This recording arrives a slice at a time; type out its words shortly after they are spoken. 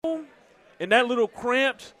in that little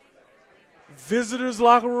cramped visitors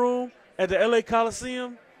locker room at the LA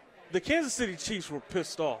Coliseum, the Kansas City Chiefs were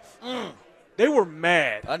pissed off. They were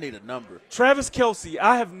mad. I need a number. Travis Kelce,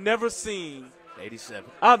 I have never seen 87.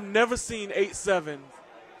 I've never seen 8-7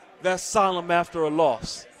 that solemn after a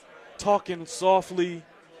loss. Talking softly,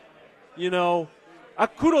 I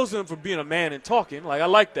kudos him for being a man and talking. Like, I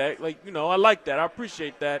like that. I like that. I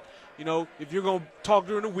appreciate that. If you're going to talk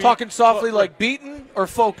during the week. Talking softly like beaten or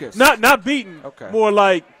focused? Not beaten. Okay. More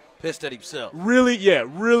like. Pissed at himself. Really,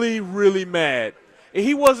 really mad. And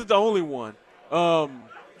he wasn't the only one. I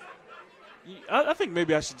think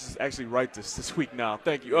maybe I should just actually write this week now.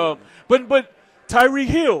 Thank you. But Tyreek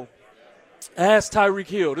Hill. I asked Tyreek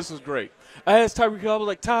Hill. This was great. I asked Tyreek Hill. I was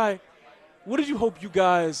like, Ty, what did you hope you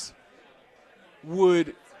guys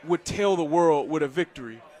would tell the world with a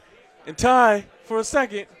victory? And Ty, for a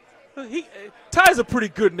second, Ty's a pretty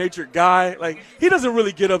good-natured guy. Like, he doesn't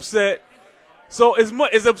really get upset. So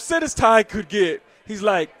as upset as Ty could get, he's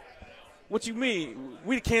like, what you mean?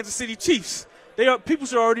 We the Kansas City Chiefs. People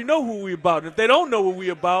should already know who we about. And if they don't know what we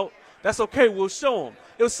about, that's okay. We'll show them.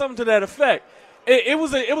 It was something to that effect. It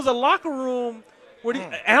was a locker room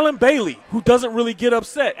where Alan Bailey, who doesn't really get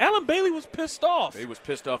upset. Alan Bailey was pissed off. He was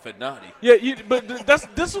pissed off at Nani. Yeah, but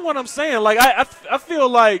this is what I'm saying. Like I feel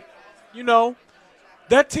like,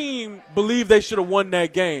 that team believed they should have won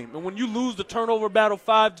that game. And when you lose the turnover battle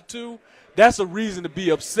 5-2, that's a reason to be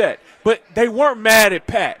upset. But they weren't mad at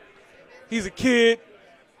Pat. He's a kid.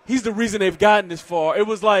 He's the reason they've gotten this far. It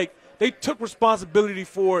was like they took responsibility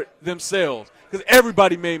for it themselves because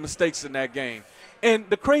everybody made mistakes in that game. And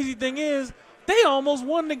the crazy thing is they almost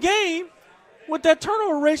won the game with that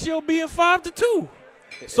turnover ratio being 5-2.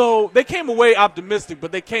 So they came away optimistic,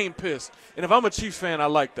 but they came pissed. And if I'm a Chiefs fan, I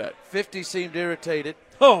like that. 50 seemed irritated.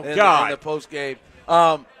 Oh, in God. The post game.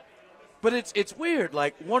 But it's weird.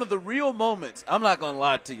 Like, one of the real moments, I'm not going to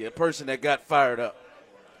lie to you, a person that got fired up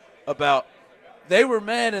about they were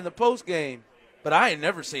mad in the post game, but I ain't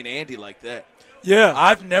never seen Andy like that. Yeah.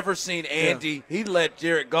 I've never seen Andy. Yeah. He let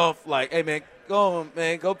Jared Goff, like, hey, man, go on,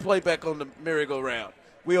 man. Go play back on the merry-go-round.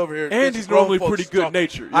 We over here. Andy's normally pretty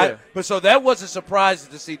good-natured. Yeah. But so that wasn't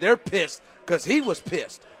surprising to see. They're pissed because he was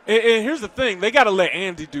pissed. And here's the thing. They got to let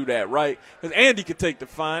Andy do that, right? Because Andy could take the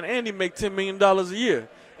fine. Andy make $10 million a year.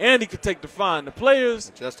 Andy could take the fine. The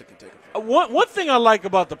players. Justin can take it. One thing I like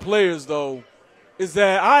about the players, though, is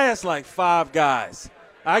that I asked like 5 guys.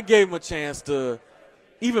 I gave them a chance to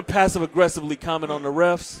even passive-aggressively comment on the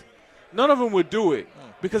refs. None of them would do it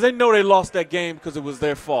because they know they lost that game because it was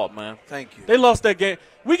their fault, man. Thank you. They lost that game.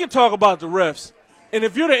 We can talk about the refs. And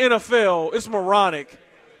if you're the NFL, it's moronic.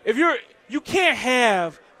 You can't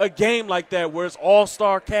have a game like that where it's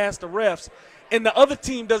all-star cast of refs and the other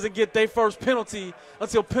team doesn't get their first penalty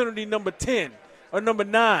until penalty number 10 or number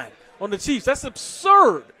 9 on the Chiefs. That's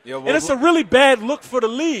absurd. Yeah, well, and it's a really bad look for the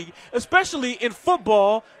league, especially in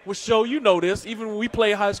football, which show you know this, even when we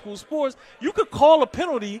play high school sports, you could call a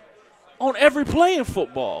penalty on every play in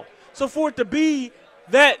football. So for it to be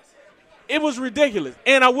that, it was ridiculous.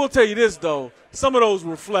 And I will tell you this, though. Some of those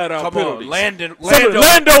were flat-out penalties. Lando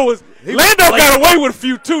got away with a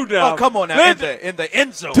few, too, now. Oh, come on now. In the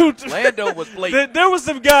end zone, Lando was blatant. There were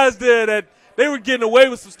some guys there that they were getting away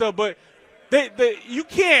with some stuff, but you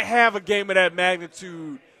can't have a game of that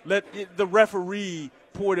magnitude, let the referee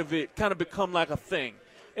part of it kind of become like a thing.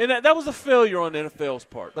 And that was a failure on the NFL's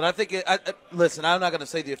part. But I think, listen, I'm not going to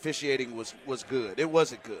say the officiating was good. It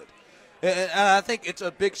wasn't good. And I think it's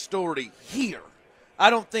a big story here. I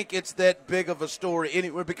don't think it's that big of a story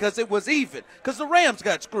anywhere because it was even. Because the Rams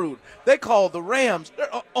got screwed. They called the Rams,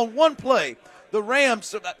 on one play, the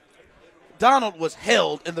Rams, Donald was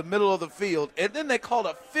held in the middle of the field, and then they called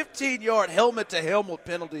a 15-yard helmet-to-helmet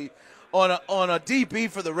penalty on a DB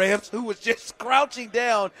for the Rams who was just crouching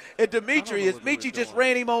down, and Demetrius just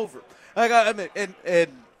ran him over.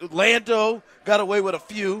 And Lando got away with a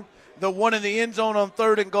few. The one in the end zone on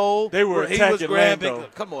 3rd and goal. They were attacking he was grabbing. Lando.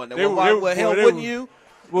 Come on. Wouldn't you?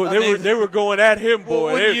 Well, they were going at him,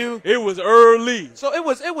 boy. It was early. So it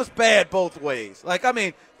was bad both ways. Like, I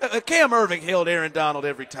mean, Cam Irving held Aaron Donald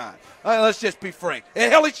every time. Let's just be frank.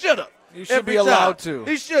 And hell, he should have. He should be allowed to.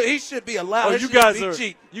 He should be allowed. You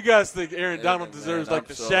guys think Aaron Donald deserves like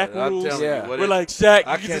the Shaq rules? Yeah. We're like Shaq.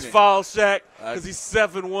 You can just foul Shaq because he's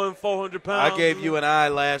 7'1", 400 pounds. I gave you an eye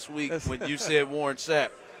last week when you said Warren Sapp.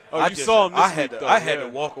 You saw him this week, though. I had to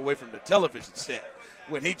walk away from the television set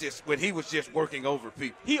when he was just working over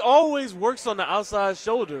people. He always works on the outside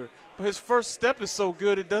shoulder, but his first step is so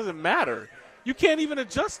good it doesn't matter. you can't even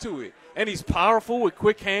adjust to it. And he's powerful with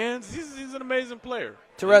quick hands. He's an amazing player.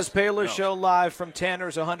 Terez Paylor Show live from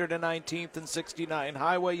Tanner's 119th and 69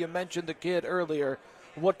 Highway. You mentioned the kid earlier.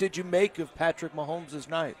 What did you make of Patrick Mahomes'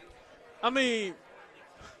 night? I mean,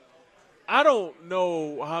 I don't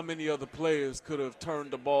know how many other players could have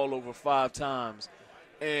turned the ball over 5 times,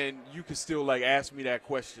 and you could still, like, ask me that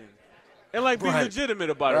question and, like, be legitimate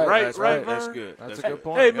about it, right? That's right, right. Vern? That's good. That's a good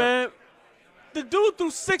point. Hey, man, the dude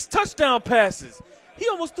threw 6 touchdown passes. He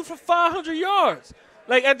almost threw for 500 yards.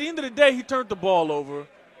 Like, at the end of the day, he turned the ball over.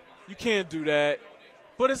 You can't do that.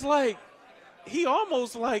 But it's like he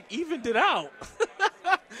almost, like, evened it out.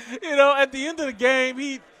 At the end of the game,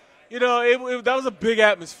 that was a big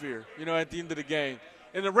atmosphere, at the end of the game.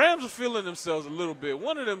 And the Rams were feeling themselves a little bit.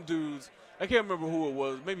 One of them dudes, I can't remember who it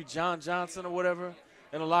was, maybe John Johnson or whatever,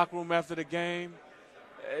 in the locker room after the game.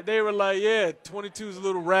 They were like, yeah, 22's a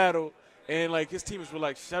little rattled. And, like, his teammates were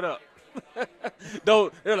like, shut up.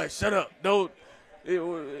 They're like, shut up.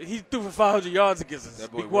 He threw for 500 yards against us.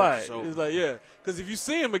 Be quiet. So. It's like, yeah. Because if you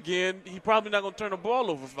see him again, he probably not going to turn the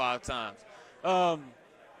ball over 5 times.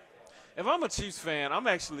 If I'm a Chiefs fan, I'm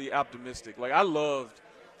actually optimistic. Like, I loved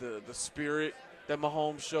the spirit that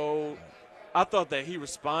Mahomes showed. I thought that he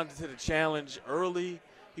responded to the challenge early.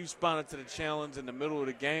 He responded to the challenge in the middle of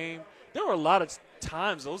the game. There were a lot of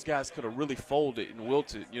times those guys could have really folded and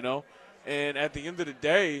wilted, And at the end of the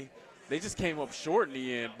day, they just came up short in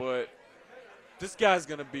the end. But this guy's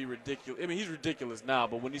going to be ridiculous. I mean, he's ridiculous now,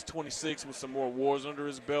 but when he's 26 with some more wars under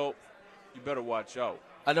his belt, you better watch out.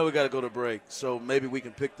 I know we got to go to break, so maybe we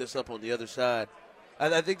can pick this up on the other side.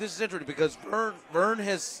 I think this is interesting because Vern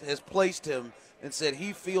has placed him and said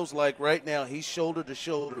he feels like right now he's shoulder to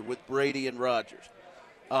shoulder with Brady and Rodgers.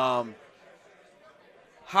 How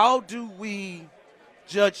do we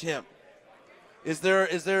judge him? Is there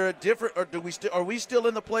a different, or are we still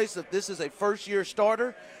in the place that this is a first-year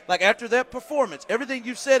starter? Like, after that performance, everything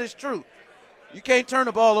you've said is true. You can't turn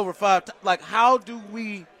the ball over 5 times. Like, how do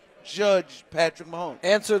we judge Patrick Mahomes?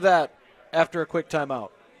 Answer that after a quick timeout.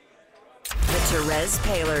 The Terez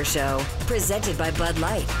Paylor Show, presented by Bud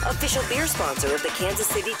Light, official beer sponsor of the Kansas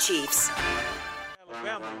City Chiefs.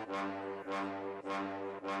 Alabama.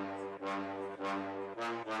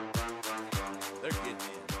 They're getting in.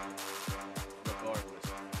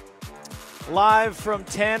 Regardless. Live from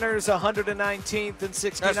Tanner's 119th and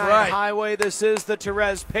 69 That's right. Highway, this is the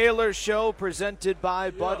Terez Paylor Show, presented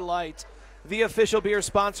by Bud Light, the official beer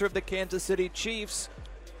sponsor of the Kansas City Chiefs.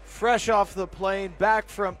 Fresh off the plane, back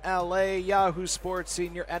from L.A., Yahoo Sports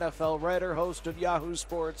senior NFL writer, host of Yahoo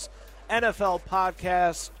Sports NFL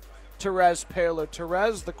podcast, Terez Paylor.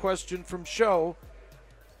 Terez, the question from show,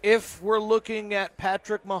 if we're looking at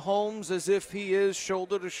Patrick Mahomes as if he is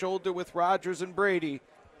shoulder to shoulder with Rodgers and Brady,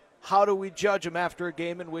 how do we judge him after a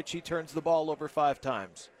game in which he turns the ball over 5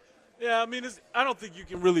 times? Yeah, I mean, I don't think you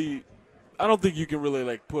can really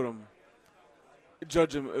like put him,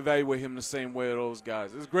 judge him, evaluate him the same way as those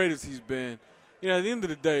guys. As great as he's been, at the end of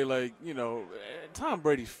the day, like, Tom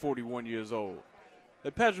Brady's 41 years old.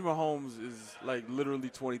 Like, Patrick Mahomes is like literally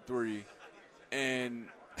 23, and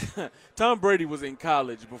Tom Brady was in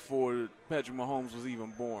college before Patrick Mahomes was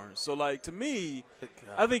even born. So, like, to me,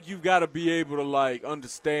 I think you've got to be able to, like,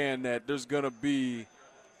 understand that there's going to be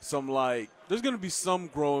some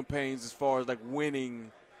growing pains as far as, like,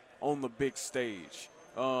 winning on the big stage.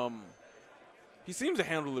 He seems to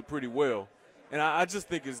handle it pretty well. And I just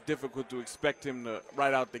think it's difficult to expect him to,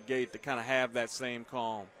 right out the gate, to kind of have that same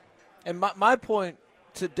calm. And my point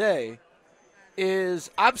today is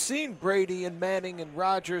I've seen Brady and Manning and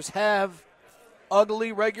Rodgers have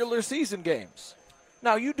ugly regular season games.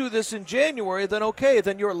 Now, you do this in January, then okay,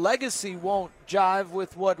 then your legacy won't jive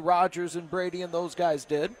with what Rodgers and Brady and those guys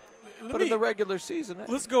did. But in the regular season.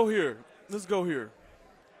 Let's go here.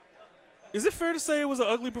 Is it fair to say it was an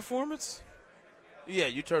ugly performance? Yeah,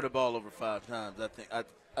 you turn the ball over 5 times.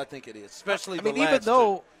 I think it is, especially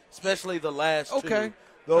especially the last okay. 2.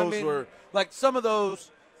 Those were like some of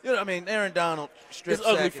those. Aaron Donald strip it's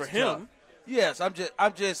ugly sack for is him. tough. Yes, I'm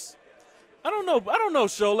just. I don't know,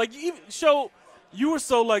 Show. Like, you were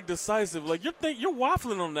so, like, decisive. Like, you're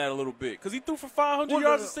waffling on that a little bit because he threw for 500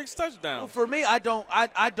 yards and 6 touchdowns. Well, for me, I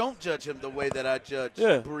don't judge him the way that I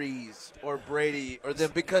judge Breeze or Brady or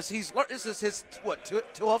them because this is his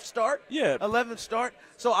 12th start, 11th start.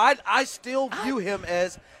 So I still view him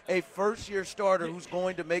as a first-year starter who's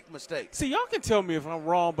going to make mistakes. See, y'all can tell me if I'm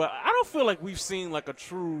wrong, but I don't feel like we've seen, like, a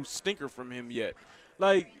true stinker from him yet.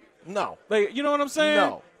 Like. No. Like, you know what I'm saying?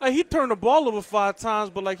 No. Like, he turned the ball over 5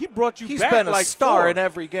 times, but, like, he brought you He's back been a like star 4. in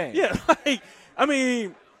every game. Yeah. Like, I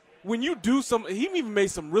mean, when you do he even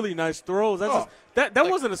made some really nice throws. That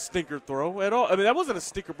wasn't a stinker throw at all. I mean, that wasn't a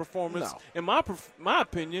stinker performance in my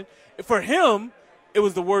opinion. For him, it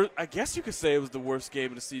was the worst. I guess you could say it was the worst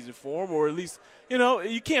game of the season for him, or at least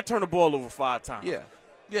you can't turn the ball over 5 times. Yeah,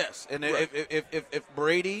 yes. And right. if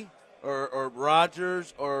Brady or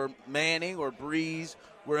Rodgers or Manning or Breeze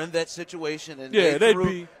were in that situation and they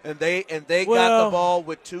got the ball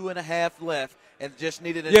with 2.5 left and just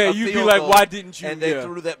needed a you'd field be like, goal, why didn't you? And they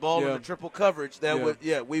threw that ball into triple coverage. But I would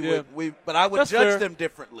that's judge fair. them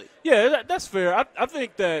differently. Yeah, that's fair. I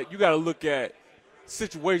think that you got to look at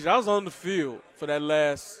situation. I was on the field for that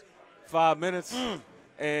last 5 minutes,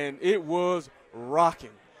 and it was rocking.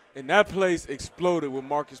 And that place exploded when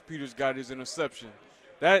Marcus Peters got his interception.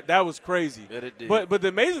 That was crazy. Yeah, it did. But the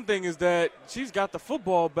amazing thing is that she's got the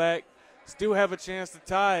football back, still have a chance to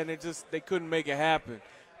tie, and they couldn't make it happen.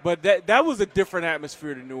 But that was a different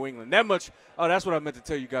atmosphere to New England. That much. Oh, that's what I meant to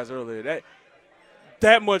tell you guys earlier.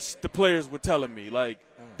 That much the players were telling me. Like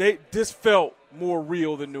this felt more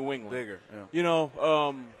real than New England. Bigger.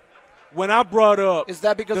 Yeah. When I brought up, is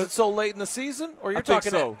that because it's so late in the season, or you're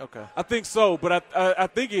talking? So. Okay. I think so, but I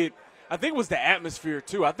think it was the atmosphere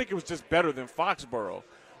too. I think it was just better than Foxborough.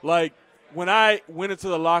 Like when I went into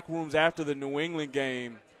the locker rooms after the New England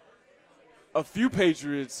game, a few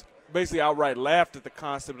Patriots basically outright laughed at the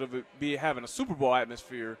concept of it having a Super Bowl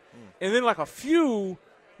atmosphere, and then like a few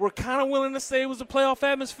were kind of willing to say it was a playoff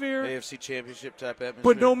atmosphere, AFC Championship type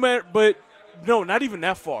atmosphere. But no, not even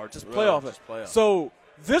that far, just playoff. Just playoff. So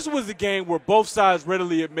this was a game where both sides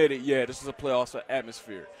readily admitted, this is a playoff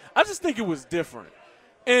atmosphere. I just think it was different,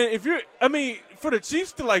 and for the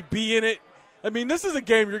Chiefs to be in it, this is a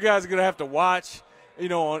game you guys are gonna have to watch.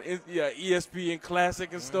 On ESPN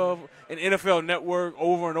Classic and stuff, and NFL Network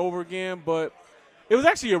over and over again. But it was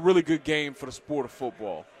actually a really good game for the sport of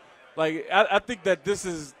football. Like, I think that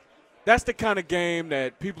that's the kind of game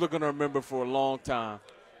that people are going to remember for a long time.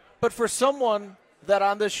 But for someone that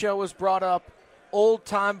on this show has brought up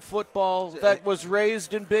old-time football, that was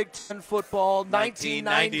raised in Big Ten football,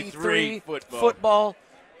 1993 football,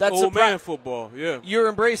 that's old man football, yeah. You're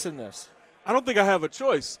embracing this. I don't think I have a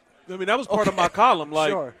choice. That was part of my column.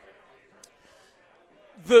 Sure.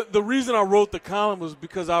 The reason I wrote the column was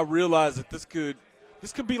because I realized that this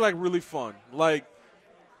could be really fun. Like,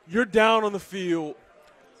 you're down on the field,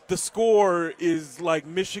 the score is like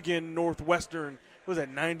Michigan Northwestern. Was that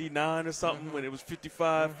 99 or something when it was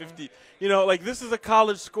 55, 50? This is a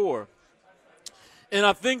college score, and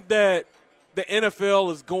I think that the NFL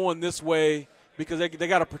is going this way because they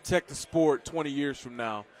got to protect the sport 20 years from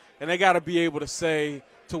now, and they got to be able to say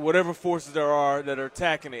to whatever forces there are that are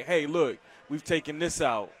attacking it, hey, look, we've taken this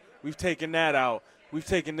out. We've taken that out. We've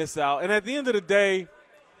taken this out. And at the end of the day,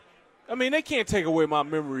 they can't take away my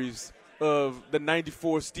memories of the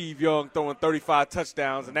 94 Steve Young throwing 35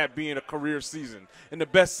 touchdowns and that being a career season and the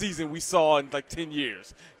best season we saw in 10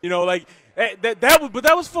 years.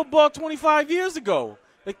 That was football 25 years ago.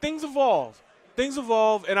 Things evolve.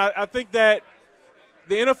 And I think that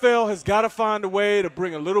the NFL has got to find a way to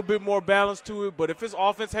bring a little bit more balance to it. But if it's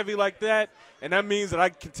offense heavy like that, and that means that I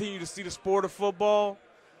continue to see the sport of football,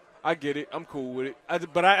 I get it. I'm cool with it.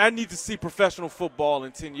 But I need to see professional football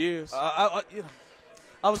in 10 years. I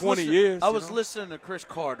was 20 years. I was listening to Chris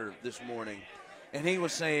Carter this morning, and he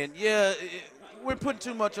was saying, we're putting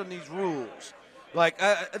too much on these rules.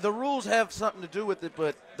 The rules have something to do with it,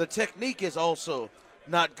 but the technique is also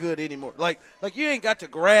not good anymore. Like you ain't got to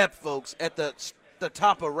grab folks at the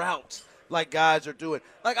top of routes like guys are doing.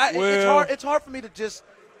 It's hard for me to just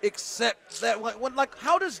accept that.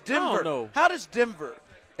 How does Denver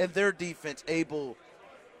and their defense able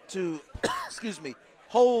to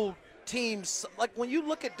hold teams? When you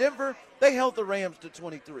look at Denver, they held the Rams to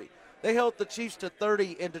 23. They held the Chiefs to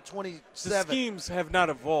 30 and to 27. The schemes have not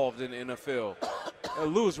evolved in the NFL.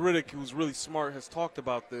 Louis Riddick, who's really smart, has talked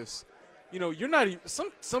about this. You're not even,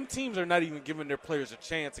 some teams are not even giving their players a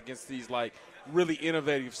chance against these really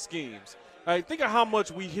innovative schemes. Think of how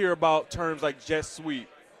much we hear about terms like jet sweep,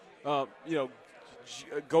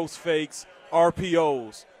 ghost fakes,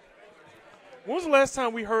 RPOs. When was the last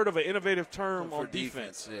time we heard of an innovative term on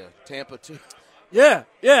defense? Yeah, Tampa too. Yeah.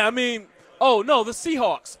 The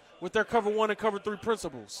Seahawks with their cover 1 and cover 3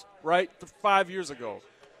 principles, right? 5 years ago.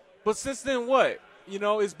 But since then, what?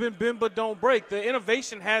 It's been bend but don't break. The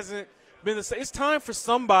innovation hasn't been the same. It's time for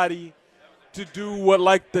somebody to do what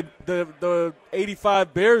the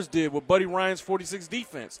 85 Bears did with Buddy Ryan's 46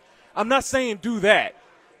 defense. I'm not saying do that.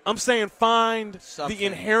 I'm saying find the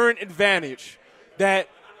inherent advantage that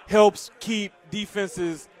helps keep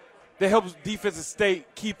defenses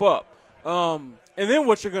keep up. And then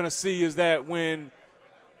what you're going to see is that when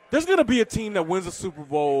there's going to be a team that wins a Super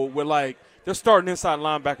Bowl where, like, they're starting inside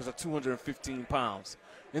linebackers at 215 pounds.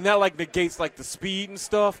 And that, like, negates, like, the speed and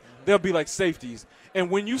stuff. They'll be like safeties. And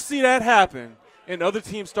when you see that happen and other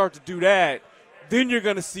teams start to do that, then you're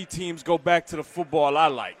going to see teams go back to the football I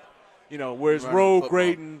like. You know, where it's road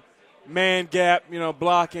grading, man gap, you know,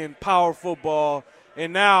 blocking, power football.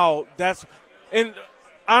 And now that's – and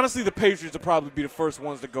honestly, the Patriots will probably be the first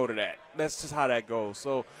ones to go to that. That's just how that goes.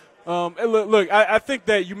 So, look, I think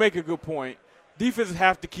that you make a good point. Defenses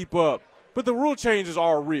have to keep up. But the rule changes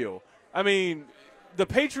are real. I mean, the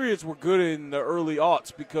Patriots were good in the early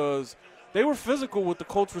aughts because they were physical with the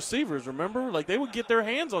Colts receivers, remember? Like, they would get their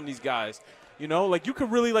hands on these guys. You know, like, you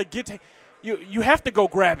could really, like, you have to go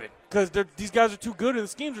grab it because these guys are too good and the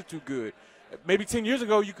schemes are too good. Maybe 10 years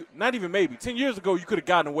ago, not even maybe, 10 years ago you could have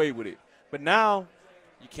gotten away with it. But now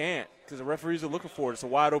you can't because the referees are looking for it. It's a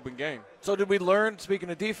wide-open game. So did we learn, speaking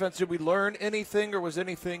of defense, did we learn anything or was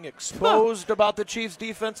anything exposed about the Chiefs'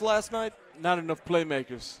 defense last night? Not enough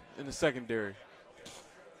playmakers in the secondary.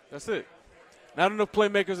 That's it. Not enough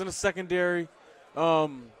playmakers in the secondary. The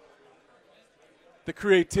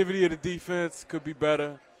creativity of the defense could be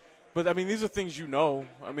better. But, I mean, these are things you know.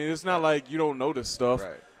 I mean, it's not like you don't know this stuff.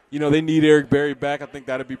 Right. You know, they need Eric Berry back. I think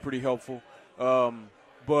that would be pretty helpful.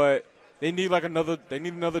 But they need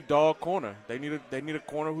another dog corner. They need a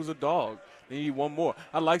corner who's a dog. They need one more.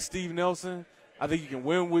 I like Steve Nelson. I think you can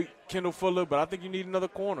win with Kendall Fuller, but I think you need another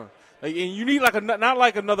corner. Like, and you need not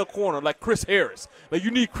like another corner, like Chris Harris. Like, you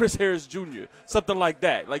need Chris Harris Jr., something like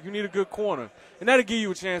that. Like, you need a good corner. And that'll give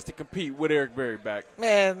you a chance to compete with Eric Berry back.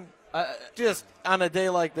 Man, just on a day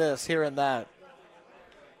like this, hearing that.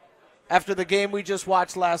 After the game we just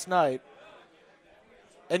watched last night,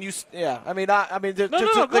 and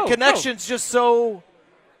the connection's just so.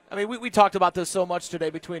 I mean, we talked about this so much today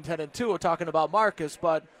between 10 and 2. We're talking about Marcus,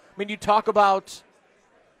 but I mean, you talk about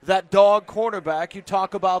that dog cornerback. You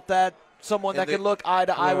talk about that someone that can look eye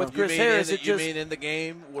to eye with Chris Harris. You mean in the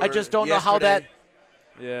game? I just don't know how that.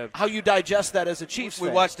 Yeah. How you digest that as a Chiefs fan.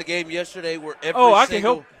 We watched the game yesterday where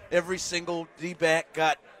every single D-back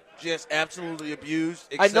got just absolutely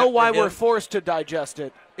abused. I know why we're forced to digest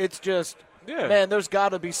it. It's just, man, there's got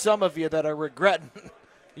to be some of you that are regretting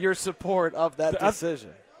your support of that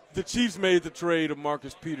decision. The Chiefs made the trade of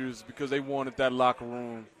Marcus Peters because they wanted that locker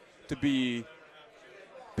room to be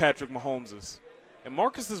Patrick Mahomes's. And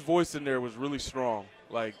Marcus's voice in there was really strong.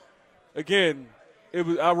 Like, again,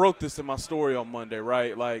 I wrote this in my story on Monday,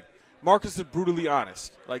 right? Like, Marcus is brutally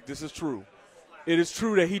honest. Like, this is true. It is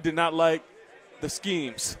true that he did not like the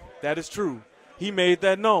schemes. That is true. He made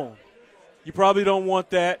that known. You probably don't want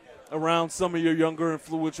that around some of your younger,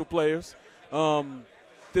 influential players.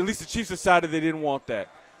 At least the Chiefs decided they didn't want that.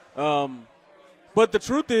 But the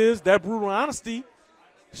truth is that brutal honesty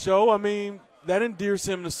I mean, that endears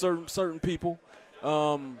him to certain people.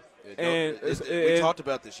 We talked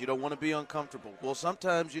about this. You don't want to be uncomfortable. Well,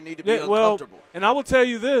 sometimes you need to be uncomfortable. And I will tell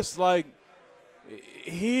you this, like,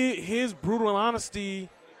 his brutal honesty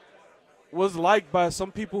was liked by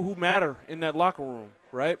some people who matter in that locker room,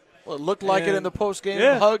 right? Well, it looked like it in the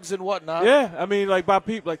post-game hugs and whatnot. Yeah, I mean, like, by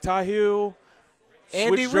people like Ty Hill,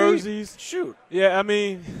 Andy switch jerseys. Reid. Shoot. Yeah, I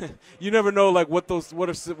mean, you never know, like,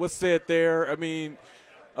 what's said there. I mean,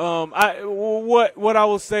 what I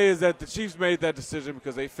will say is that the Chiefs made that decision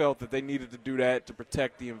because they felt that they needed to do that to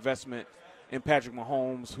protect the investment in Patrick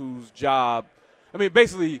Mahomes, whose job – I mean,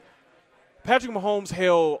 basically, Patrick Mahomes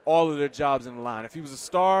held all of their jobs in the line. If he was a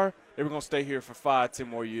star, they were going to stay here for 5-10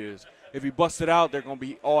 more years. If he busted out, they're going to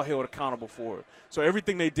be all held accountable for it. So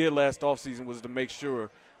everything they did last offseason was to make sure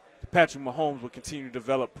Patrick Mahomes would continue to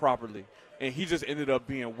develop properly. And he just ended up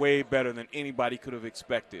being way better than anybody could have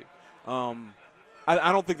expected. I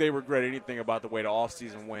don't think they regret anything about the way the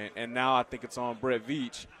offseason went. And now I think it's on Brett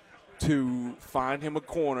Veach to find him a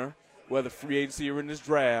corner, whether free agency or in this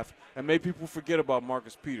draft, and make people forget about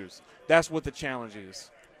Marcus Peters. That's what the challenge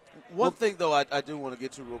is. One thing, though, I do want to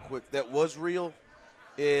get to real quick that was real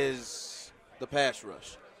is the pass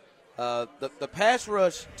rush. The pass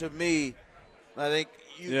rush, to me, I think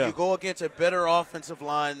you go against a better offensive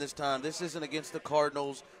line this time. This isn't against the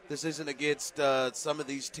Cardinals. This isn't against some of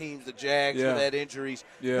these teams, the Jags, that had injuries.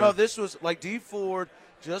 Yeah. No, this was like Dee Ford,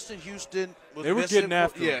 Justin Houston. They were getting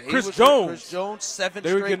after him. Yeah, Chris Jones, 7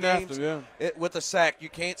 they were straight getting games after him, with a sack. You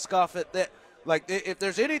can't scoff at that. Like, if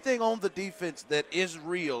there's anything on the defense that is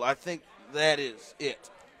real, I think that is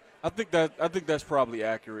it. I think that's probably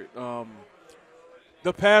accurate.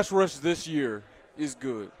 The pass rush this year is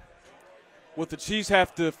good. What the Chiefs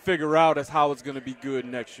have to figure out is how it's going to be good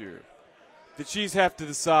next year. The Chiefs have to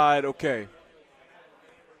decide, okay,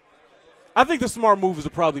 I think the smart move is to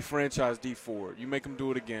probably franchise D Ford. You make him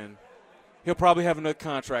do it again. He'll probably have another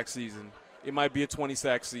contract season. It might be a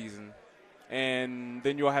 20-sack season, and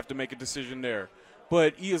then you'll have to make a decision there.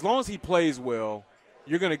 But as long as he plays well,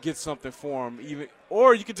 you're going to get something for him,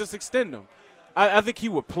 or you could just extend him. I think he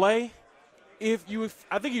would play I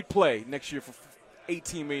think he'd play next year for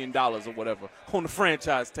 $18 million or whatever on the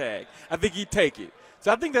franchise tag. I think he'd take it.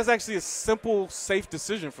 So I think that's actually a simple, safe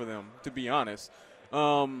decision for them, to be honest.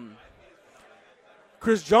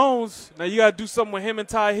 Chris Jones, now you got to do something with him and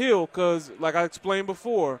Ty Hill because, like I explained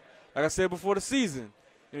before, like I said before the season,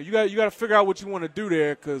 you got to figure out what you want to do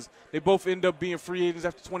there because they both end up being free agents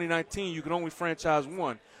after 2019. You can only franchise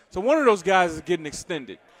one. So one of those guys is getting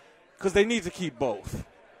extended because they need to keep both.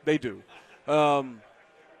 They do.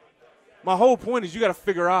 My whole point is you got to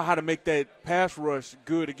figure out how to make that pass rush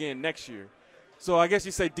good again next year. So I guess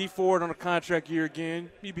you say D Ford on a contract year again,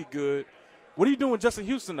 he'd be good. What are you doing with Justin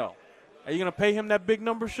Houston, though? Are you going to pay him that big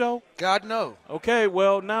number show? God, no. Okay,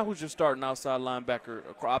 well, now who's your starting outside linebacker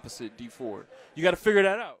opposite D Ford? You got to figure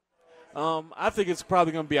that out. I think it's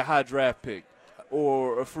probably going to be a high draft pick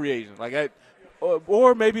or a free agent.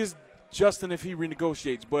 Or maybe it's Justin if he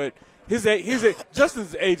renegotiates. But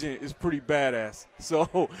Justin's agent is pretty badass.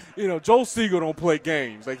 So, Joel Siegel don't play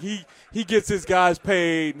games. Like, he gets his guys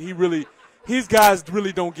paid, and his guys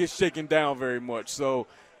really don't get shaken down very much. So,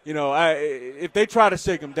 if they try to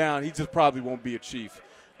shake him down, he just probably won't be a Chief.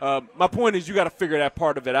 My point is you got to figure that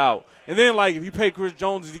part of it out. And then, if you pay Chris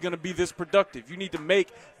Jones, is he going to be this productive? You need to make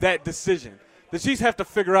that decision. The Chiefs have to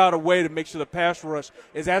figure out a way to make sure the pass rush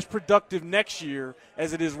is as productive next year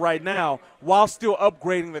as it is right now while still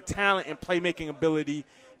upgrading the talent and playmaking ability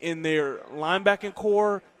in their linebacking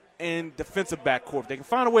core and defensive back core. If they can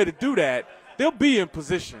find a way to do that, they'll be in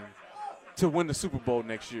position to win the Super Bowl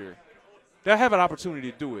next year. They'll have an opportunity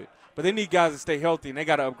to do it. But they need guys to stay healthy, and they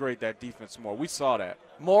got to upgrade that defense more. We saw that.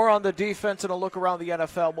 More on the defense and a look around the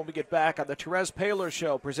NFL when we get back on the Terez Paylor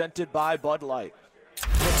Show, presented by Bud Light. The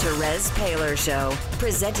Terez Paylor Show,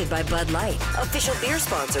 presented by Bud Light, official beer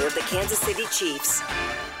sponsor of the Kansas City Chiefs.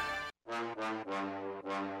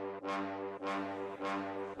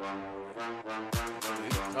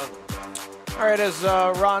 All right, as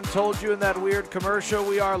Ron told you in that weird commercial,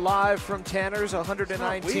 we are live from Tanner's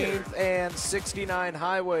 119th and 69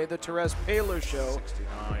 Highway, the Terez Paylor Show.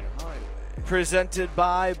 69 Highway. Presented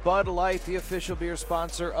by Bud Light, the official beer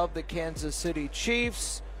sponsor of the Kansas City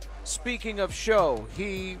Chiefs. Speaking of show,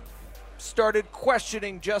 he started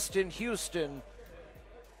questioning Justin Houston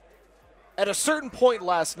at a certain point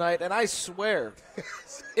last night, and I swear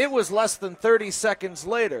it was less than 30 seconds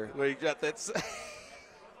later. Where you got that?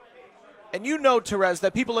 And you know, Terez,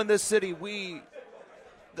 that people in this city,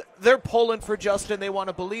 they're pulling for Justin. They want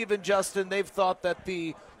to believe in Justin. They've thought that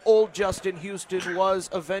the old Justin Houston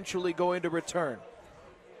was eventually going to return.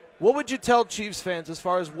 What would you tell Chiefs fans as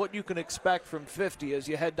far as what you can expect from 50 as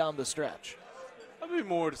you head down the stretch? I'd be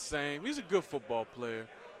more the same. He's a good football player.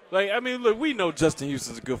 Look, we know Justin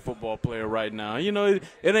Houston's a good football player right now. It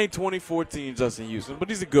ain't 2014 Justin Houston, but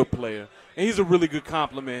he's a good player. And he's a really good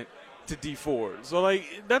compliment to D Ford. So,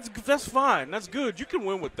 that's fine. That's good. You can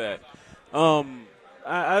win with that.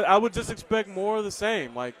 I would just expect more of the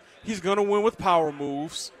same. He's going to win with power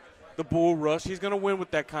moves, the bull rush. He's going to win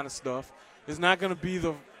with that kind of stuff. It's not going to be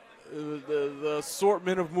the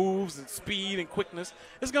assortment of moves and speed and quickness.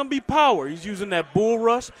 It's going to be power. He's using that bull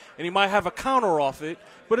rush, and he might have a counter off it,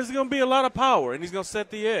 but it's going to be a lot of power, and he's going to set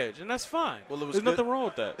the edge, and that's fine. Well, There's nothing wrong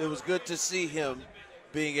with that. It was good to see him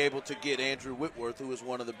being able to get Andrew Whitworth, who is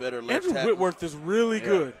one of the better left Andrew tackles. Whitworth is really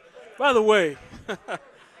good. By the way,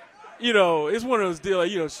 it's one of those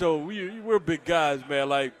deals, so we're big guys,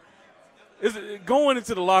 man. Going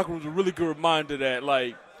into the locker room is a really good reminder that,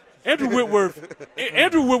 Andrew Whitworth's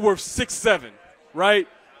 6'7", right?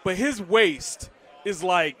 But his waist is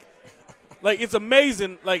it's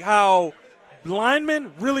amazing, how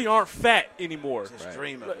linemen really aren't fat anymore. Just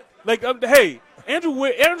dream of it. Hey, Andrew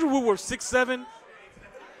Whitworth 6'7".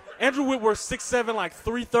 Andrew Whitworth 6'7",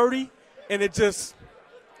 330, and that's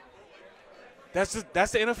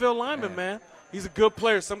the NFL lineman, man. He's a good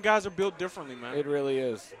player. Some guys are built differently, man. It really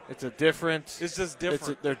is. It's just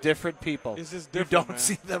different. They're different people. It's just different. You don't man.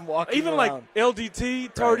 see them walking Even around.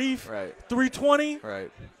 LDT, Tardif, right. 320. Right.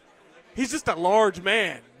 He's just a large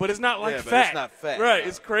man, but it's not but fat. it's not fat. Right.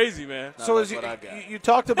 It's crazy, man. So as you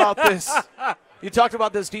talked about this, you talked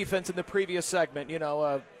about this defense in the previous segment.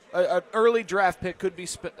 An early draft pick could be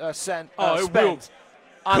spent. It will.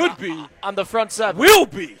 Could be on the front seven. Will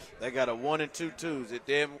be. They got a 1 and 2 twos.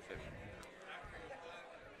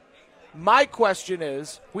 My question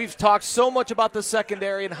is, we've talked so much about the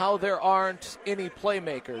secondary and how there aren't any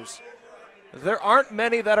playmakers. There aren't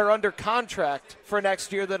many that are under contract for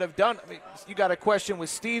next year that have done. I mean, you got a question with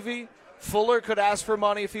Stevie. Fuller could ask for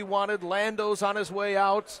money if he wanted. Lando's on his way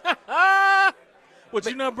out. What,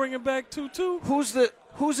 you not bringing back Tutu?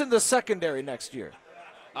 Who's in the secondary next year?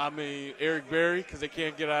 I mean, Eric Berry, because they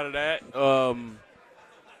can't get out of that.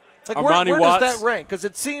 Like Armani where Watts. does that rank? Because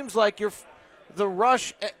it seems like the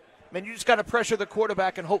rush. Man, you just got to pressure the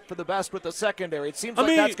quarterback and hope for the best with the secondary. It seems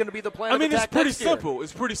like that's going to be the plan. I mean, of it's attack pretty next year. simple.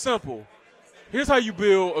 It's pretty simple. Here's how you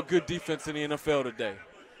build a good defense in the NFL today.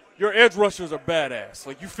 Your edge rushers are badass.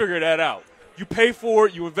 Like, you figure that out. You pay for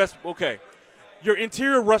it. You invest. Okay. Your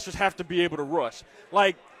interior rushers have to be able to rush.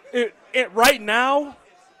 Like, right now,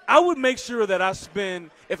 I would make sure that I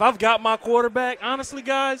spend, if I've got my quarterback, honestly,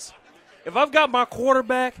 guys, if I've got my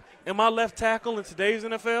quarterback and my left tackle in today's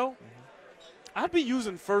NFL, I'd be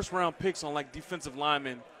using first-round picks on, like, defensive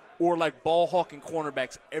linemen or, like, ball-hawking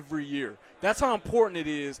cornerbacks every year. That's how important it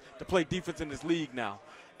is to play defense in this league now.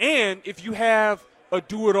 And if you have a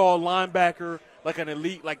do-it-all linebacker, like an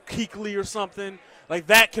elite, like Kuechly or something, like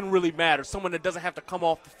that can really matter. Someone that doesn't have to come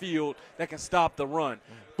off the field that can stop the run.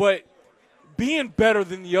 But being better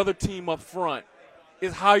than the other team up front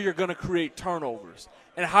is how you're going to create turnovers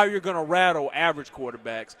and how you're going to rattle average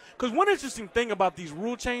quarterbacks. Because one interesting thing about these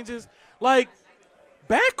rule changes, like,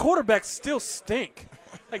 bad quarterbacks still stink.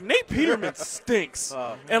 Like, Nate Peterman stinks.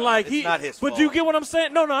 And, like, it's not his fault. But do you get what I'm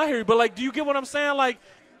saying? No, I hear you. But, like, do you get what I'm saying? Like,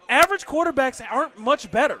 average quarterbacks aren't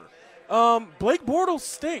much better. Blake Bortles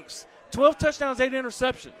stinks. 12 touchdowns, 8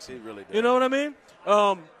 interceptions. He really does. You know what I mean?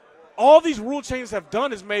 All these rule changes have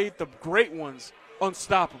done is made the great ones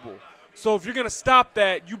unstoppable. So if you're going to stop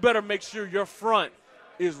that, you better make sure your front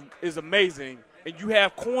is amazing and you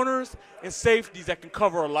have corners and safeties that can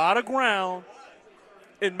cover a lot of ground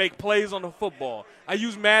and make plays on the football. I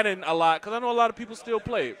use Madden a lot because I know a lot of people still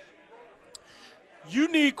play it. You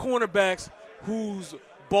need cornerbacks whose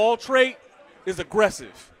ball trait is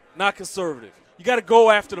aggressive, not conservative. You got to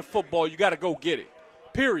go after the football. You got to go get it,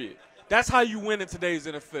 period. That's how you win in today's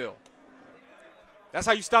NFL. That's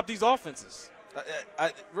how you stop these offenses.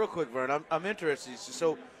 Real quick, Vern, I'm interested.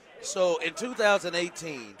 So in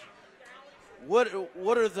 2018, what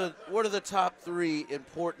are the top 3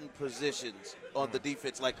 important positions on the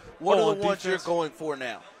defense? Like, what are the ones defense? you're going for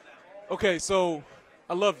now? Okay, so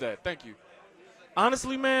I love that. Thank you.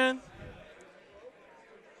 Honestly, man,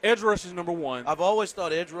 edge rush is number 1. I've always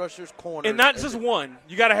thought edge rushers, corners. And not just one.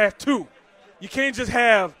 You got to have 2. You can't just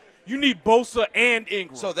have – you need Bosa and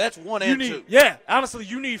Ingram. So that's 1 and 2. Yeah, honestly,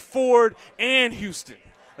 you need Ford and Houston.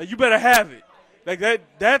 Like, you better have it. Like,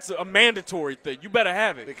 that's a mandatory thing. You better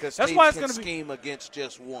have it. Because that's teams why it's can gonna be, scheme against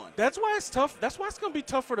just one. That's why it's tough. That's why it's going to be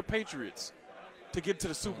tough for the Patriots to get to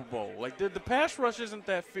the Super Bowl. Like, the pass rush isn't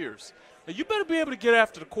that fierce. Like, you better be able to get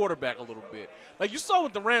after the quarterback a little bit. Like, you saw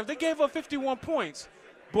with the Rams, they gave up 51 points.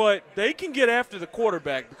 But they can get after the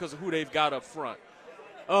quarterback because of who they've got up front.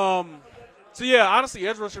 So, yeah, honestly,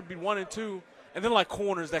 edge rush would be 1 and 2. And then, like,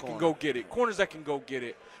 corners that can go get it. Corners that can go get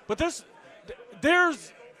it. But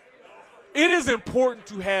it is important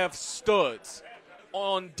to have studs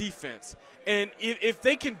on defense. And if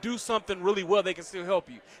they can do something really well, they can still help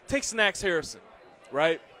you. Take Snacks Harrison,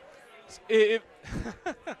 right? If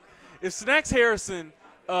Snacks Harrison,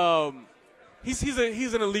 he's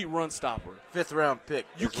an elite run stopper. 5th round pick.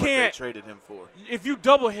 You is can't what they traded him for. If you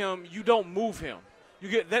double him, you don't move him. You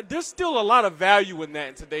get that. There's still a lot of value in that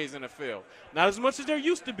in today's NFL. Not as much as there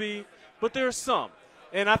used to be, but there's some.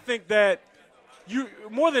 And I think that you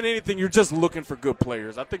more than anything, you're just looking for good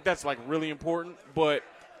players. I think that's like really important. But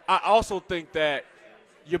I also think that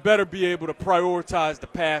you better be able to prioritize the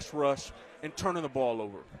pass rush and turning the ball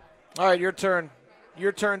over. All right, your turn.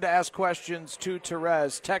 Your turn to ask questions to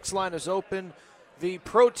Terez. Text line is open. The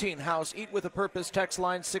Protein House, Eat with a Purpose, text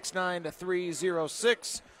line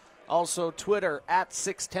 69306. Also, Twitter at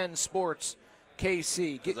 610 Sports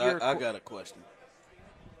KC. I got a question.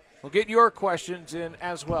 We'll get your questions in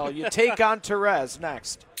as well. You take on Terez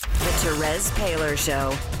next. The Terez Paylor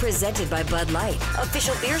Show, presented by Bud Light,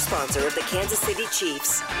 official beer sponsor of the Kansas City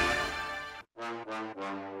Chiefs.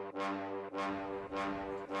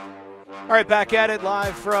 All right, back at it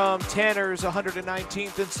live from Tanner's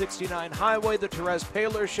 119th and 69 Highway. The Terez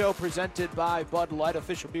Paylor Show, presented by Bud Light,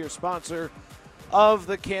 official beer sponsor of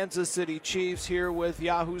the Kansas City Chiefs, here with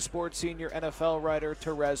Yahoo Sports senior NFL writer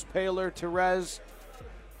Terez Paylor. Terez,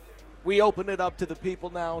 we open it up to the people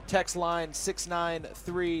now. Text line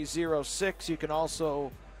 69306. You can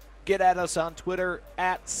also get at us on Twitter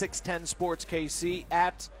at 610SportsKC,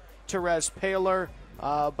 at Terez Paylor.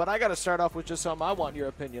 But I got to start off with just something I want your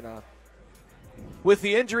opinion on. With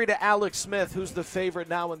the injury to Alex Smith, who's the favorite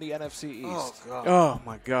now in the NFC East? Oh, God. Oh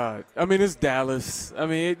my God! I mean, it's Dallas. I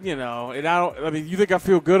mean, and I don't. I mean, you think I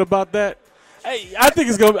feel good about that? Hey, I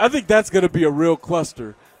think that's gonna be a real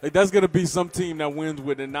cluster. Like that's gonna be some team that wins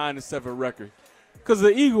with a 9-7 record. Because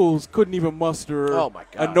the Eagles couldn't even muster Oh my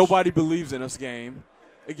a gosh. nobody believes in us game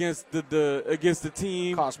against the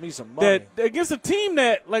team Cost me some money. that against a team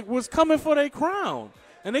that like was coming for their crown,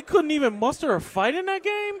 and they couldn't even muster a fight in that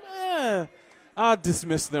game. I'll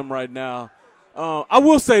dismiss them right now. I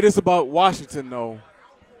will say this about Washington though: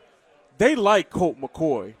 they like Colt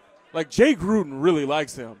McCoy. Like Jay Gruden really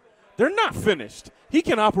likes him. They're not finished. He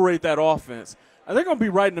can operate that offense, and they're going to be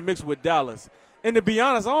right in the mix with Dallas. And to be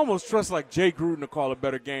honest, I almost trust like Jay Gruden to call a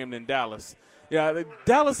better game than Dallas. Yeah,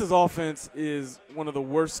 Dallas's offense is one of the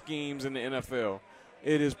worst schemes in the NFL.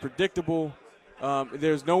 It is predictable.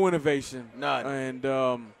 There's no innovation. None. And,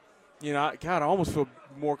 I almost feel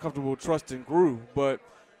more comfortable trusting Gruden. But,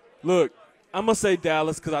 look, I'm going to say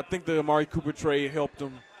Dallas because I think the Amari Cooper trade helped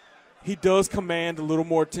him. He does command a lot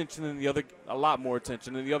more attention than the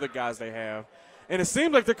other guys they have. And it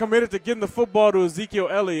seems like they're committed to getting the football to Ezekiel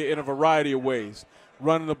Elliott in a variety of ways.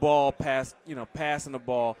 Running the ball, passing the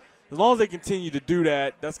ball. As long as they continue to do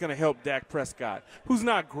that, that's going to help Dak Prescott, who's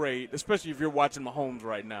not great, especially if you're watching Mahomes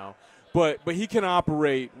right now. But he can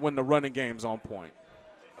operate when the running game's on point.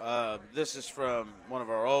 This is from one of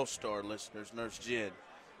our all-star listeners, Nurse Jen.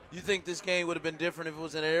 You think this game would have been different if it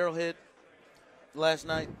was an Arrowhead last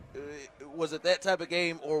night? Was it that type of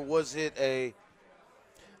game, or was it a –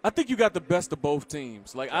 I think you got the best of both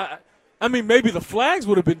teams. Like I mean, maybe the flags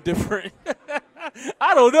would have been different.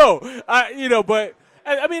 I don't know. But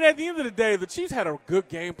I mean, at the end of the day, the Chiefs had a good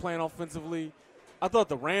game plan offensively. I thought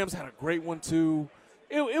the Rams had a great one too.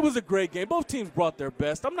 It was a great game. Both teams brought their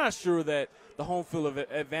best. I'm not sure that the home field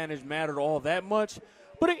advantage mattered all that much,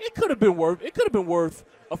 but it could have been worth. It could have been worth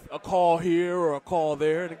a call here or a call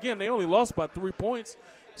there. And again, they only lost by 3 points.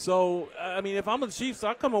 So I mean, if I'm the Chiefs,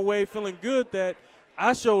 I come away feeling good that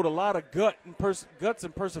I showed a lot of guts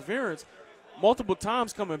and perseverance multiple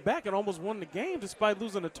times coming back and almost won the game despite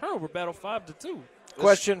losing a turnover battle 5-2.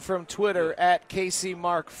 Question from Twitter at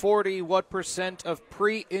KCMark40. What % of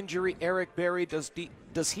pre-injury Eric Berry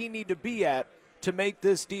does he need to be at to make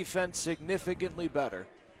this defense significantly better?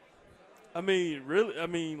 I mean, really,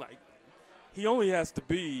 like he only has to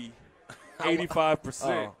be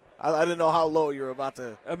 85%. Oh, I didn't know how low you were about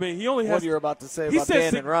to. I mean, he only has. What you were about to say he about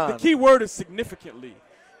says Dan and Ron. The key word is significantly.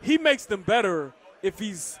 He makes them better if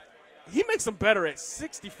he makes them better at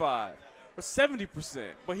 65 or 70%,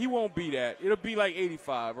 but he won't be that. It'll be like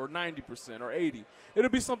 85 or 90% or 80.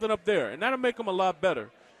 It'll be something up there, and that'll make him a lot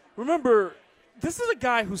better. Remember, this is a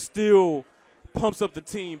guy who still pumps up the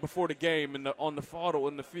team before the game on the photo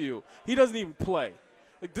in the field. He doesn't even play.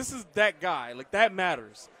 Like this is that guy. Like that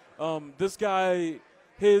matters. This guy.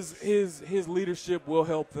 His leadership will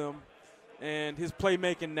help them, and his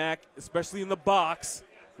playmaking knack, especially in the box,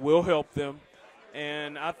 will help them.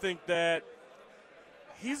 And I think that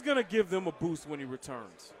he's going to give them a boost when he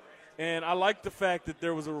returns. And I like the fact that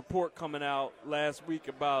there was a report coming out last week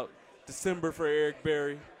about December for Eric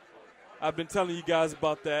Berry. I've been telling you guys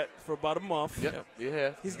about that for about a month. Yep, you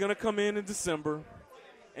have. He's going to come in December,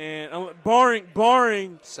 and barring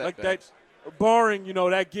Setbacks. like that. Barring,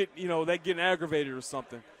 that getting aggravated or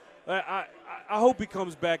something. I hope he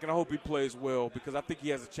comes back, and I hope he plays well because I think he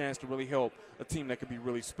has a chance to really help a team that could be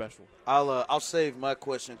really special. I'll save my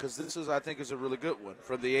question because I think is a really good one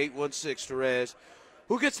from the 816 Terez.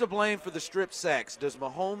 Who gets the blame for the strip sacks? Does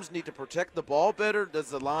Mahomes need to protect the ball better? Does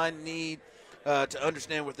the line need to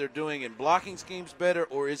understand what they're doing in blocking schemes better,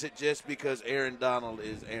 or is it just because Aaron Donald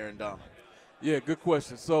is Aaron Donald? Yeah, good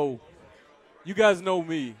question. So you guys know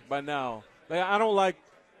me by now. I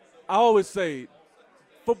always say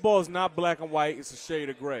football is not black and white. It's a shade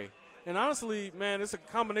of gray. And honestly, man, it's a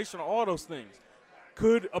combination of all those things.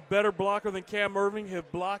 Could a better blocker than Cam Irving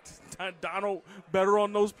have blocked Donald better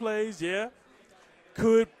on those plays? Yeah.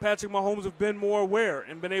 Could Patrick Mahomes have been more aware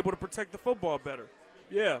and been able to protect the football better?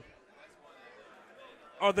 Yeah.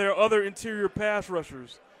 Are there other interior pass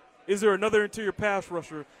rushers? Is there another interior pass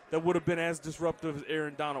rusher that would have been as disruptive as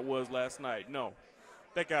Aaron Donald was last night? No.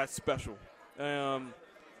 That guy's special.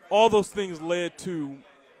 All those things led to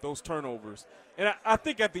those turnovers. And I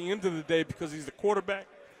think at the end of the day, because he's the quarterback,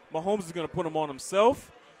 Mahomes is going to put him on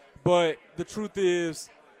himself. But the truth is,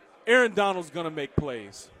 Aaron Donald's going to make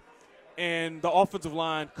plays. And the offensive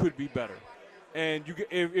line could be better. And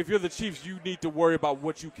if you're the Chiefs, you need to worry about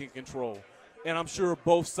what you can control. And I'm sure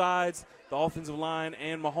both sides, the offensive line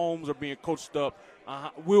and Mahomes, are being coached up,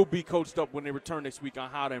 will be coached up when they return next week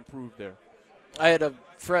on how to improve there. I had a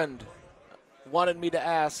friend wanted me to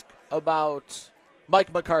ask about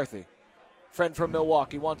Mike McCarthy, friend from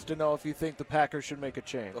Milwaukee, wants to know if you think the Packers should make a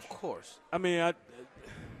change. Of course. I mean,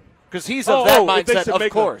 Because he's of that if they mindset, should of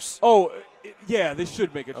make course. Yeah, they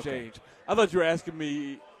should make a change. I thought you were asking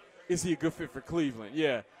me, is he a good fit for Cleveland?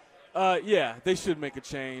 Yeah. Yeah, they should make a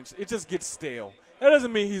change. It just gets stale. That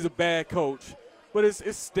doesn't mean he's a bad coach, but it's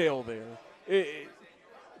stale there.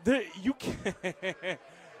 You can't.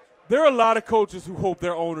 There are a lot of coaches who hope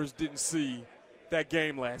their owners didn't see that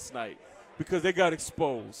game last night because they got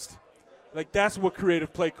exposed. Like, that's what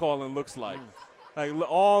creative play calling looks like. Like,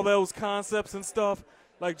 all those concepts and stuff.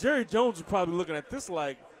 Like, Jerry Jones is probably looking at this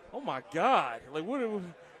like, oh, my God. Like,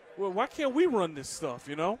 why can't we run this stuff,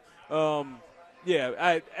 you know?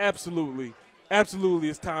 Absolutely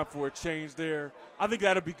it's time for a change there. I think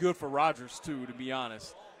that'll be good for Rodgers, too, to be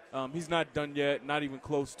honest. He's not done yet, not even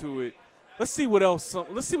close to it. Let's see what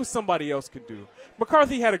somebody else can do.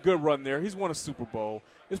 McCarthy had a good run there. He's won a Super Bowl.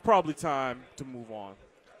 It's probably time to move on.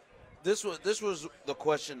 This was the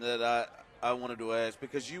question that I wanted to ask,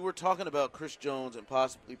 because you were talking about Chris Jones and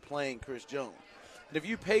possibly playing Chris Jones. And if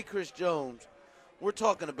you pay Chris Jones, we're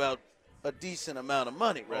talking about a decent amount of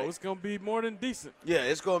money, right? Oh, it's going to be more than decent. Yeah,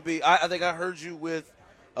 it's going to be. I think I heard you with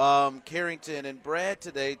Carrington and Brad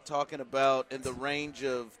today talking about in the range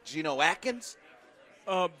of Geno Atkins.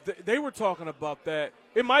 They were talking about that.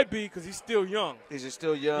 It might be because he's still young. Is he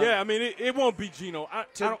still young? Yeah, I mean, it won't be Geno. I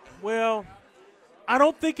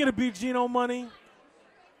don't think it'll be Geno money,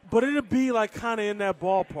 but it'll be like kind of in that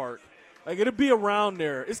ballpark. Like, it'll be around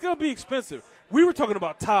there. It's going to be expensive. We were talking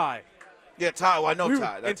about Ty. Yeah, Ty. Well, I know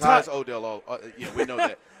Ty. Ty's Odell. Yeah, we know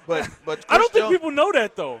that. But I don't think people know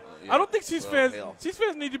that, though. Yeah. I don't think Chiefs fans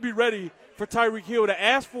need to be ready for Tyreek Hill to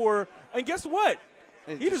ask for. And guess what?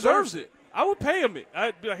 He deserves it. I would pay him it.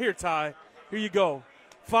 I'd be like, here, Ty, here you go.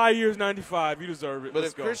 5 years, 95. You deserve it. But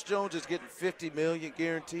Let's if go. Chris Jones is getting $50 million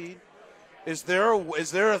guaranteed, is there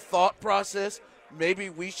a thought process? Maybe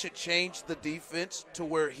we should change the defense to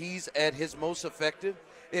where he's at his most effective.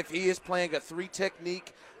 If he is playing a 3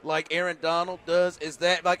 technique like Aaron Donald does, is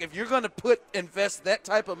that like if you're going to invest that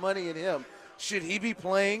type of money in him, should he be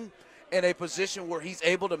playing in a position where he's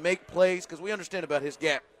able to make plays? Because we understand about his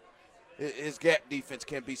gap. His gap defense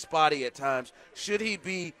can be spotty at times. Should he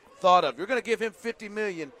be thought of? You're going to give him $50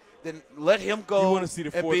 million, then let him go and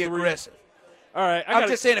be aggressive. All right, I'm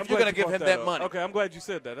just saying if you're going to give him that money. Okay, I'm glad you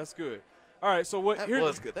said that. That's good. All right, so what? That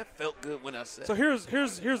was good. That felt good when I said. So here's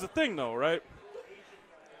the thing, though, right?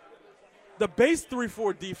 The base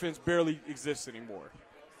 3-4 defense barely exists anymore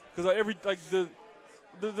because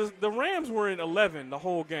the Rams were in 11 the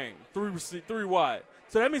whole game, 3 wide.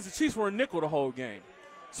 So that means the Chiefs were in nickel the whole game.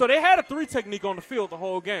 So they had a 3 technique on the field the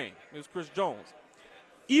whole game. It was Chris Jones.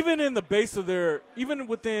 Even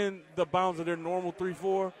within the bounds of their normal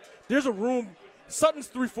 3-4, there's a room. Sutton's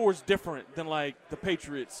 3-4 is different than like the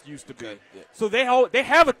Patriots used to be. Okay, yeah. So they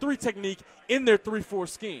have a 3 technique in their 3-4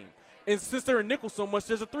 scheme. And since they're in nickel so much,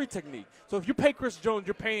 there's a 3 technique. So if you pay Chris Jones,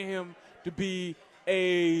 you're paying him to be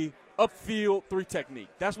a upfield 3 technique.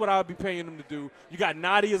 That's what I would be paying him to do. You got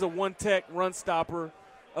Nadi as a 1-tech run stopper.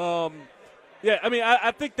 Yeah, I mean,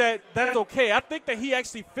 I think that's okay. I think that he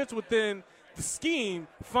actually fits within the scheme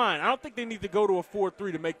fine. I don't think they need to go to a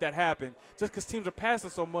 4-3 to make that happen just because teams are passing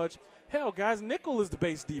so much. Hell, guys, nickel is the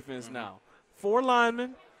base defense now. 4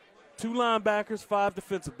 linemen, 2 linebackers, 5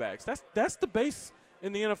 defensive backs. That's the base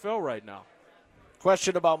in the NFL right now.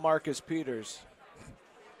 Question about Marcus Peters.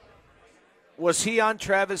 Was he on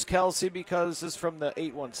Travis Kelce because this is from the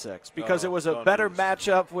 816? Because it was a better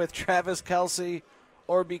matchup with Travis Kelce,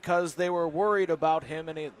 or because they were worried about him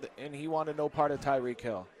and he wanted no part of Tyreek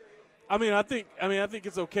Hill? I think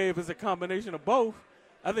it's okay if it's a combination of both.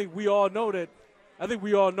 I think we all know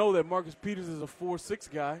that Marcus Peters is a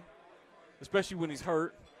 4-6 guy, especially when he's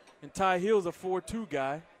hurt, and Ty Hill's a 4-2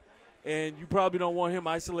 guy, and you probably don't want him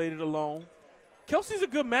isolated alone. Kelsey's a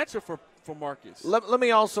good matchup for Marcus. Let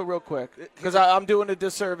me also real quick, because I'm doing a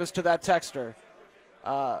disservice to that texter.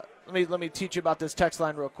 Let me teach you about this text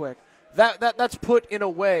line real quick. That's put in a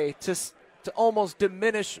way to almost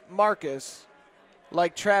diminish Marcus,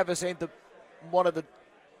 like Travis ain't one of the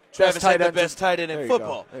Travis best ain't the best tight end in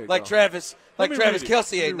football. Like Travis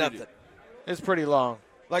Kelce ain't nothing. It's pretty long.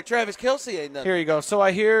 Like Travis Kelce ain't nothing. Here you go. So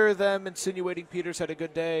I hear them insinuating Peters had a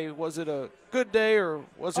good day. Was it a good day, or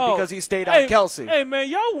was it because he stayed on Kelce? Hey, man,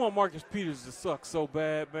 y'all want Marcus Peters to suck so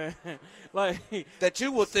bad, man. That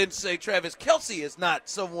you will then say Travis Kelce is not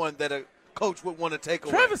someone that a coach would want to take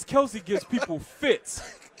away. Travis Kelce gives people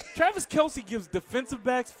fits. Travis Kelce gives defensive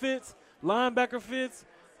backs fits, linebacker fits.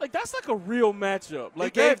 Like, that's like a real matchup.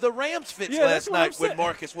 Like, he gave the Rams fits last night when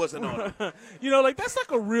Marcus wasn't on him. Like, that's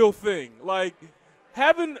like a real thing. Like,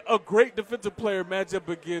 having a great defensive player match up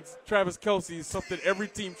against Travis Kelce is something every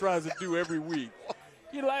team tries to do every week.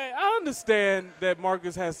 I understand that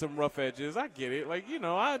Marcus has some rough edges. I get it. Like,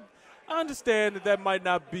 I understand that might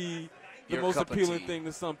not be the most appealing thing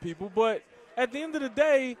to some people. But at the end of the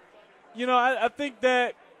day, I think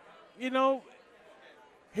that,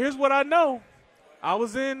 here's what I know. I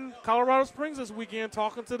was in Colorado Springs this weekend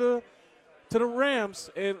talking to the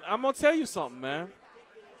Rams, and I'm going to tell you something, man.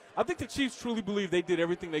 I think the Chiefs truly believe they did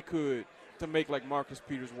everything they could to make, like, Marcus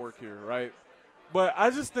Peters work here, right? But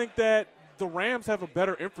I just think that the Rams have a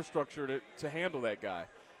better infrastructure to handle that guy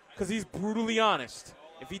because he's brutally honest.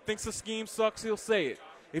 If he thinks the scheme sucks, he'll say it.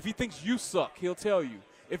 If he thinks you suck, he'll tell you.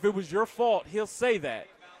 If it was your fault, he'll say that.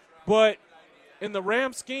 But in the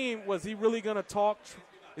Rams scheme, was he really going to talk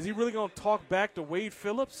Is he really going to talk back to Wade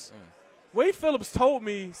Phillips? Wade Phillips told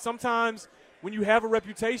me sometimes when you have a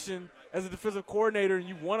reputation as a defensive coordinator and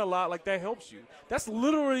you won a lot, like, that helps you. That's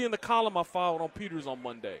literally in the column I filed on Peters on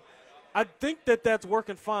Monday. I think that that's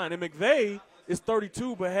working fine. And McVay is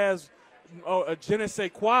 32 but has a je ne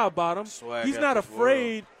sais quoi about him. He's not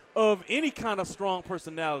afraid of any kind of strong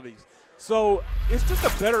personalities. So it's just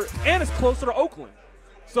a better – and it's closer to Oakland.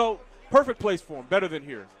 So perfect place for him, better than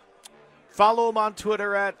here. Follow him on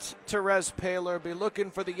Twitter at Terez Paylor. Be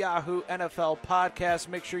looking for the Yahoo NFL podcast.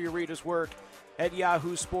 Make sure you read his work at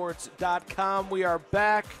yahoosports.com. We are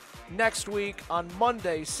back next week on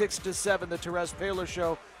Monday, 6 to 7, the Terez Paylor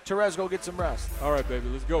Show. Terez, go get some rest. All right, baby,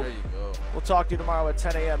 let's go. There you go. We'll talk to you tomorrow at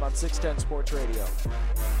 10 a.m. on 610 Sports Radio.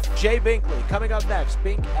 Jay Binkley coming up next.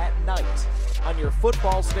 Bink at Night on your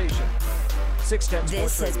football station. 610 Sports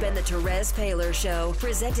This has Radio. been the Terez Paylor Show,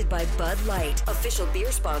 presented by Bud Light, official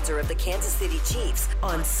beer sponsor of the Kansas City Chiefs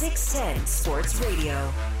on 610 Sports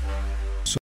Radio.